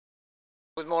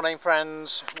Good morning,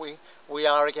 friends. We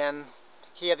are again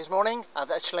here this morning at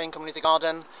the Edge Lane Community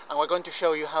Garden, and we're going to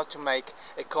show you how to make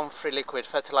a comfrey liquid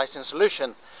fertilizing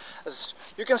solution. As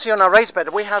you can see on our raised bed,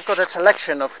 we have got a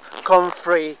selection of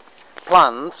comfrey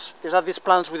plants. These are these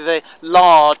plants with the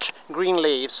large green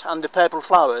leaves and the purple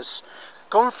flowers.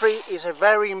 Comfrey is a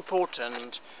very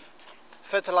important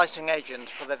fertilizing agent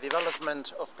for the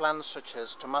development of plants such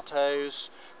as tomatoes,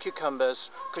 cucumbers,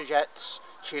 courgettes,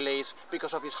 chilies,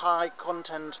 because of its high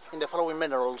content in the following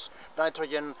minerals: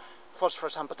 nitrogen,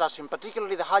 phosphorus and potassium.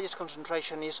 Particularly the highest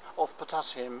concentration is of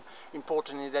potassium,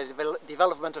 important in the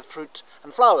development of fruit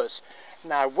and flowers.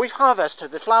 Now we've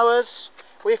harvested the flowers,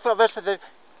 we've harvested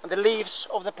the leaves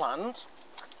of the plant,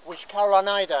 which Carol and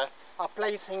Ida are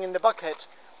placing in the bucket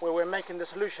where we're making the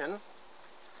solution.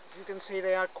 You can see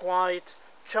they are quite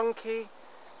chunky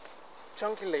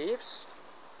leaves,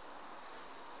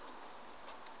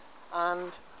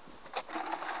 and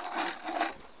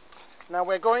now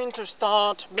we're going to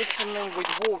start mixing them with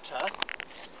water.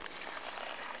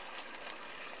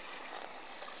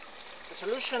 The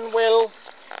solution will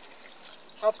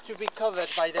have to be covered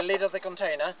by the lid of the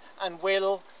container and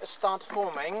will start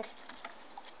forming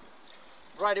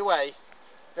right away.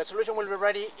 The solution will be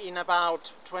ready in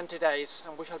about 20 days,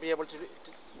 and we shall be able to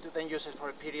then use it for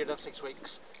a period of 6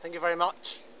 weeks. Thank you very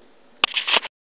much.